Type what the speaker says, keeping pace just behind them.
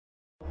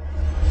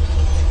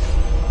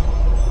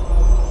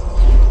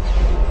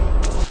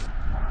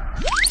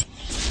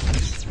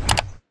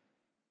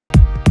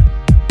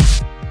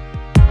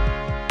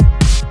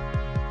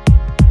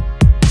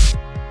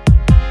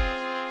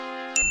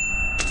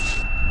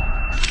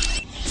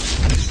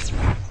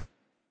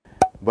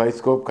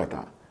Bioscope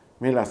කතා.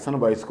 මේ ලස්සන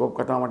බයිස්කෝප්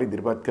කතාව මට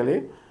ඉදිරිපත් කළේ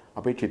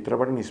අපේ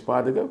චිත්‍රපට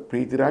නිෂ්පාදක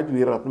ප්‍රීතිරාජ්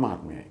වීරරත්න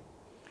මහත්මයයි.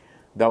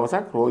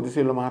 දවසක් රෝහිත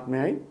සිල්වා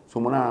මහත්මයයි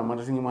සුමන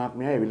අමරසිංහ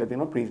මහත්මයයි ඇවිල්ලා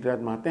තිනවා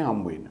ප්‍රීතිරාජ් මහත්මයා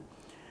හම්බ වෙන්න.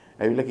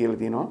 ඇවිල්ලා කියලා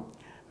තිනවා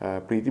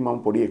ප්‍රීති මම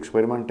පොඩි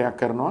එක්ස්පෙරිමන්ට් එකක්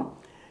කරනවා.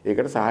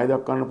 ඒකට සහාය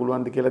දක්වන්න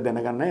පුළුවන්ද කියලා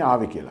දැනගන්නයි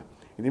ආවේ කියලා.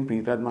 ඉතින්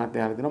ප්‍රීතිරාජ්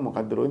මහත්මයා අහලා තිනවා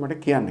මොකද්ද රෝයි මට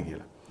කියන්න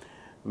කියලා.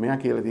 මෙයා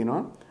කියලා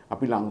තිනවා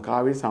අපි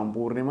ලංකාවේ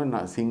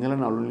සම්පූර්ණයෙන්ම සිංහල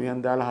නළු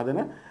නිලියන් දාලා හදන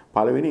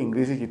පළවෙනි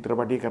ඉංග්‍රීසි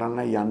චිත්‍රපටය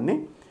කරන්නයි යන්නේ.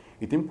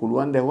 ඉතින්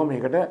පුළුවන් දැහුවා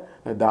මේකට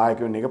දායක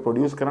වෙන්න එක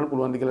ප්‍රොඩියුස් කරන්න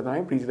පුළුවන්ද කියලා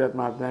තමයි ප්‍රීතිරාජ්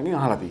මහත්මයාගෙන්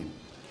අහලා තියෙන්නේ.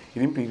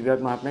 ඉතින්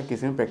ප්‍රීතිරාජ් මහත්මයා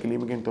කිසිම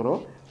පැකිලීමකින්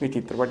තොරව මේ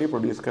චිත්‍රපටය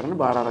ප්‍රොඩියුස් කරන්න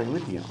බාර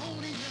අරගෙන තියෙනවා.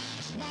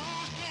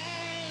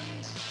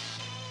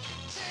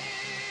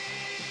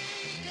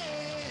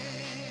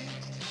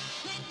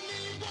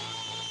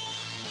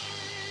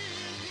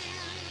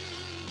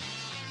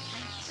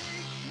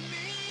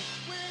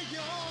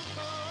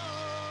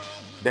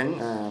 දැන්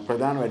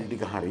ප්‍රධාන වැඩි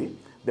ටික හරි.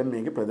 දැන්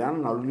මේකේ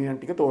ප්‍රධාන නළු නිලියන්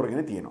ටික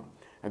තෝරගෙන තියෙනවා.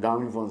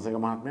 ගාමිණී ෆොන්සේක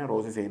මහත්මයා,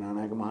 රෝසි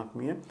සේනානායක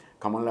මහත්මිය,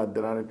 කමල්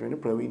අද්දරාරට වෙන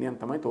ප්‍රවීණයන්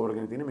තමයි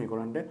තෝරගෙන තියෙන්නේ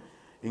මේගොල්ලන්ට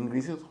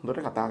ඉංග්‍රීසි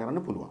හොඳට කතා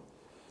කරන්න පුළුවන්.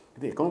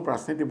 ඉතින් එකම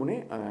ප්‍රශ්නේ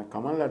තිබුණේ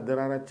කමල්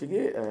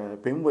අද්දරාරච්චිගේ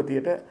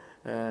පෙම්වතියට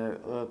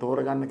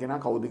තෝරගන්න කෙනා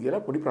කවුද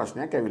කියලා පොඩි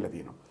ප්‍රශ්නයක් ඇවිල්ලා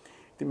තියෙනවා.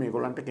 ඉතින්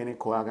මේගොල්ලන්ට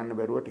කෙනෙක් හොයාගන්න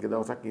බැරුව ටික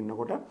දවසක්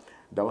ඉන්නකොට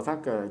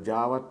දවසක්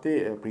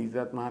ජාවත්තේ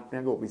ප්‍රීතිරාජ්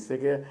මහත්මයාගේ ඔෆිස්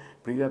එකේ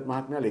ප්‍රීතිරාජ්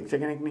මහත්මයා ලෙක්චර්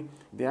කෙනෙක්නේ.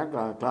 ඉතින්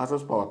එයා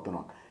ක්ලාසස්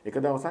පවත්වනවා. එක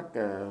දවසක්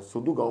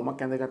සුදු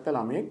ගවුමක් ඇඳගත්ත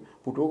ළමයෙක්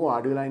පුටුවක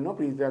වාඩි වෙලා ඉන්නවා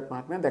ප්‍රීතිරාජ්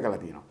මහත්මයා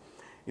දැකලා තියෙනවා.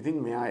 ඉතින්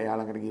මෙයා එයා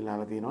ළඟට ගිහිල්ලා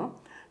අහලා තියෙනවා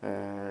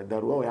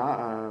දරුවා ඔයා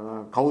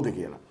කවුද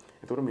කියලා.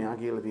 ඒතකොට මෙයා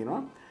කියලා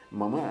තියෙනවා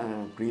මම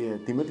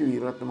තිමති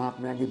වීරරත්න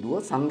මහත්මයාගේ දුව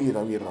සංගීත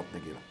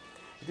වීරරත්න කියලා.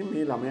 ඉතින්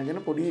මේ ළමයා ගැන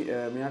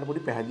මෙයාට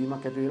පොඩි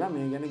පැහැදීමක් ඇති වෙලා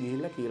මේ ගැන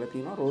ගිහිල්ලා කියලා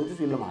තියෙනවා රෝහිත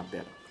සිල්වා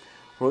මහත්තයාට.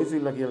 රෝහිත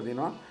සිල්වා කියලා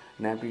තියෙනවා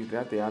නෑ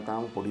ප්‍රීතිරාජ් එයා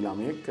තාම පොඩි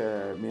ළමයෙක්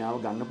මෙයාව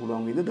ගන්න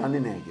පුළුවන් වේද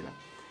දන්නේ නැහැ කියලා.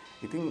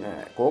 ඉතින්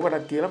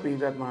කෝකටක් කියලා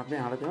ප්‍රීතිරාජ්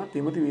මහත්මයා අහලා තියෙනවා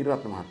තිමති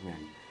වීරරත්න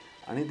මහත්මයාගෙන්.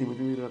 අනේ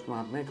තිමති වීරරත්න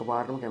මහත්මයා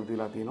එකපාරටම කැමති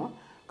වෙලා තියෙනවා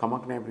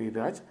කමක් නැහැ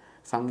ප්‍රීතිරාජ්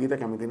සංගීත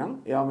කැමති නම්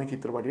එයාව මේ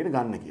චිත්‍රපටයට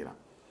ගන්න කියලා.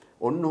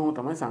 ඔන්න ඔහොම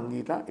තමයි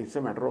සංගීත It's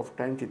a Matter of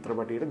Time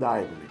චිත්‍රපටයට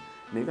දායක වෙන්නේ.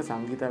 මේක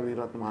සංගීත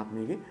වීරරත්න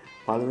මහත්මියගේ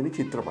පළවෙනි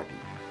චිත්‍රපටය.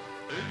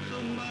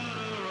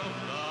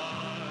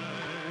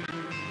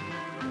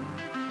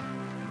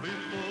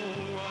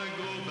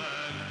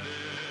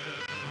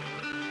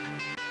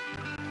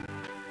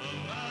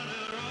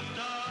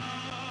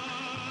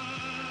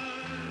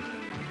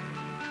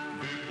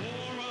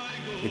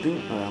 ඉතින්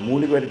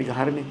මූලික වැඩ ටික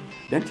හරිනේ.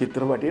 දැන්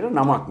චිත්‍රපටයේ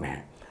නමක්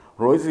නැහැ.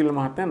 රෝහිත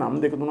සිල්වා මහත්තයා නම්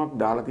දෙක තුනක්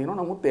දාලා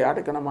තියෙනවා. නමුත් එයාට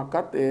එක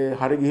නමක්වත්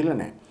හරි ගිහිල්ලා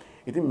නැහැ.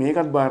 ඉතින්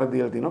මේකත් බාර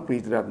දීලා තියෙනවා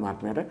ප්‍රීතිරාජ්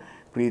මහත්මයාට.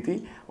 ප්‍රීති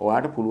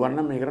ඔයාට පුළුවන්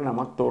නම් මේකට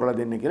නමක් තෝරලා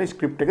දෙන්න කියලා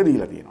ස්ක්‍රිප්ට් එක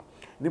දීලා තියෙනවා.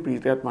 ඉතින්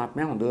ප්‍රීතිරාජ්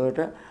මහත්මයා හොඳට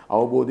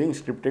අවබෝධයෙන්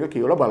ස්ක්‍රිප්ට් එක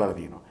කියවලා බලලා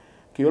තියෙනවා.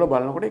 කියවලා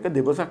බලනකොට එක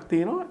දෙබසක්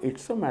තියෙනවා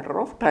It's a Matter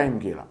of Time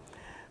කියලා.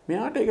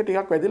 මෙයාට ඒක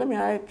ටිකක් වැදිලා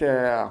මෙයා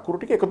අකුරු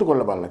ටික එකතු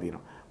කරලා බලලා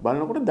තියෙනවා.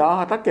 බලනකොට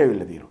 17ක්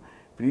ඇවිල්ලා තියෙනවා.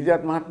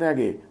 ප්‍රීතිරාජ්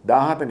මහත්මයාගේ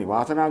 17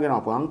 වාසනාවගෙන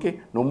අපු අංකේ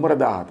නම්බර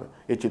 17.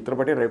 ඒ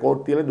චිත්‍රපටයේ රෙකෝඩ්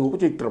තියලා දූපු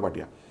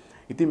චිත්‍රපටියක්.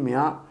 ඉතින්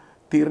මෙයා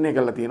තීරණය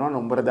කළා තියෙනවා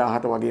නම්බර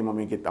 17 වගේම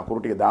මේකේ අකුරු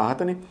ටික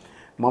 17නේ.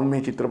 මම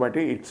මේ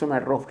චිත්‍රපටයේ It's a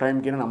Matter of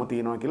Time කියන නම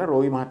තියෙනවා කියලා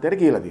රෝයි මහත්තයාට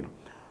කියලා තියෙනවා.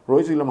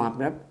 රෝයි සිල්වා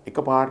මහත්මයාත්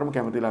එකපාරටම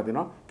කැමතිලා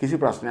දෙනවා කිසි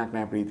ප්‍රශ්නයක්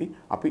නැහැ ප්‍රීති.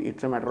 අපි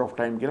It's a Matter of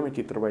Time කියලා මේ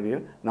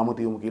චිත්‍රපටයේ නම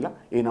තියමු කියලා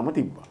ඒ නම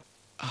තිබ්බා.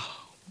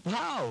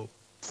 Wow.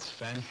 It's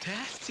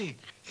fantastic.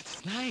 It's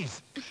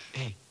nice.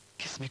 Hey,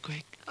 kiss me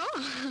quick.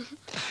 Oh.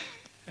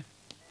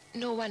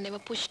 No one ever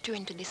pushed you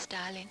into this,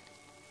 darling.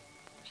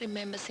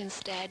 Remember, since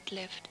Dad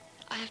left,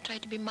 I have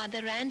tried to be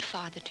mother and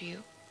father to you.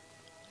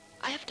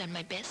 I have done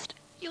my best.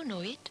 You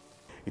know it.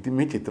 ඉතින්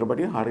මේ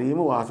චිත්‍රපටිය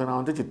හරියම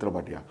වාසනාවන්ත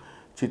චිත්‍රපටියක්.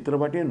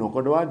 චිත්‍රපටිය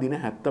නොකඩවා දින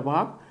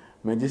 75ක්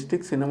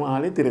මැජෙස්ටික් සිනමා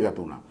හාලේ තිරගත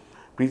වුණා.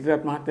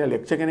 ප්‍රීතිරාජ් මහත්තයා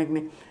ලෙක්චර්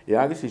කෙනෙක්නේ.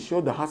 එයාගේ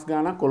ශිෂ්‍යෝ දහස්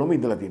ගාණක් කොළඹ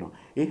ඉඳලා තිනවා.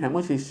 ඒ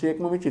හැම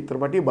ශිෂ්‍යයෙක්ම මේ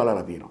චිත්‍රපටිය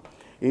බලලා තිනවා.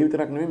 ඒ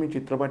විතරක් නෙමෙයි මේ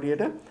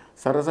චිත්‍රපටියට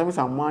සරසවි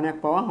සම්මානයක්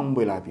පවා හම්බ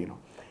වෙලා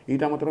තියෙනවා.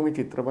 ඊට අමතරව මේ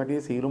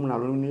චිත්‍රපටයේ සීලුම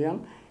නළු නිලියන්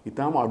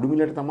ඊටාම අඩු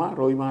මිලට තමයි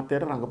රෝයි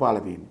මහත්තයාට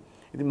රඟපාලා තියෙන්නේ.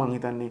 ඉතින් මම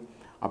හිතන්නේ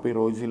අපේ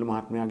රෝයි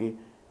සිල්වා මහත්මයාගේ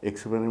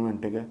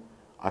එක්ස්පෙරිමන්ට් එක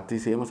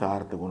අතිශයම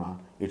සාර්ථක වුණා.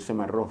 It's a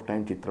Matter of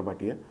Time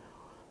චිත්‍රපටිය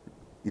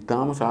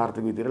ඊටාම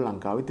සාර්ථක විදිහට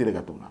ලංකාවේ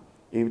තිරගත වුණා.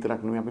 ඒ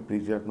විතරක් නෙමෙයි අපි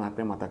ප්‍රීතිරාජ්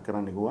මහත්මයා මතක්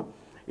කරන්න කිව්වා.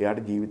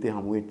 එයාට ජීවිතේ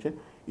හමු වෙච්ච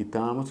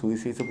ඊටාම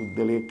සුවිශේෂ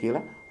පුද්ගලයෙක්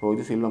කියලා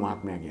රෝයි සිල්වා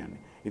මහත්මයා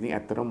කියන්නේ. ඉතින්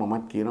ඇත්තටම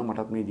මමත් කියනවා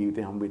මටත් මේ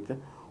ජීවිතේ හම්බ වෙච්ච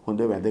හොඳ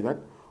වැදගත්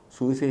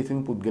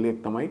සුවිශේෂී පුද්ගලයෙක්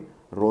තමයි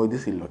රෝයි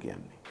සිල්වා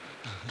කියන්නේ.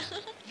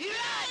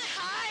 Viraj,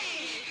 hi!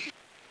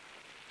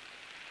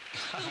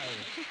 Hi.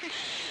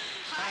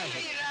 Hi,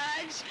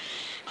 Viraj.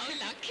 How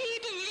lucky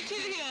to meet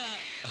you here.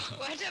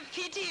 What a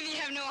pity we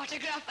have no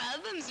autograph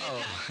albums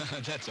with us.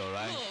 Oh, that's all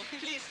right. Oh,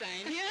 please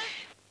sign here.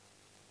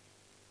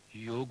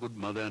 Your good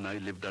mother and I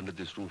lived under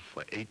this roof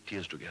for 8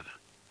 years together.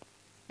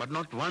 But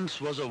not once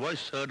was a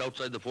voice heard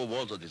outside the four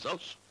walls of this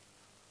house.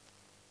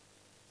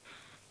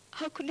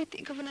 How could you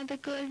think of another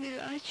girl,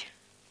 Viraj?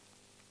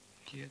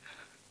 Yeah.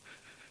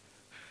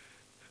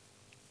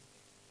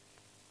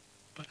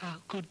 But how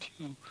could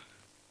you?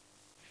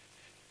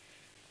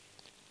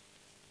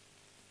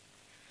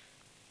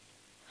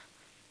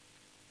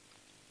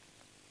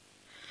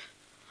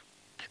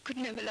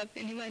 could never love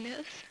anyone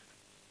else.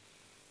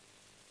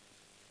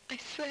 I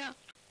swear.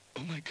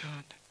 Oh my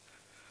God.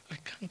 I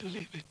can't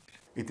believe it.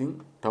 ඉතින්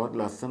තවත්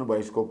ලස්සන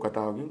bioscope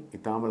කතාවකින්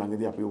ඉතාම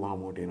ළඟදී අපි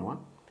වහමුවට එනවා.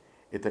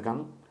 එතකන්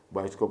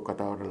bioscope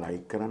කතාවට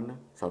like කරන්න,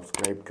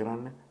 සබ්ස්ක්‍රයිබ්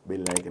කරන්න,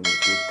 බෙල් අයිකන් එක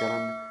ක්ලික්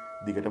කරන්න,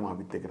 දිගටම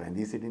අපිත් එක්ක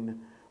රැඳී සිටින්න.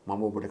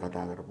 මම ඔබට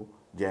කතා කරපු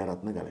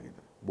ජයරත්න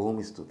ගලගෙදර.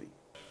 බොහොම ස්තුතියි.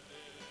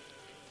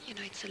 You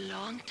know, it's a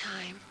long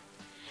time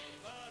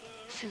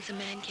since a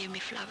man gave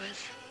me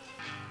flowers.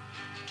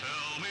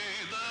 Tell me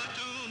that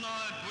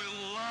tonight will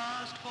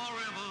last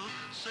forever.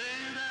 Say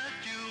that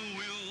you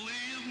will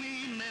leave me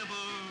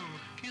never.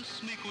 Kiss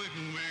me quick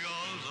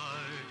because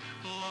I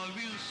love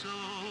you so.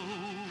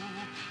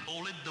 Oh,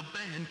 let the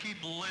band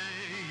keep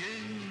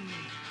playing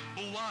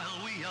while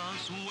we are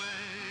swaying.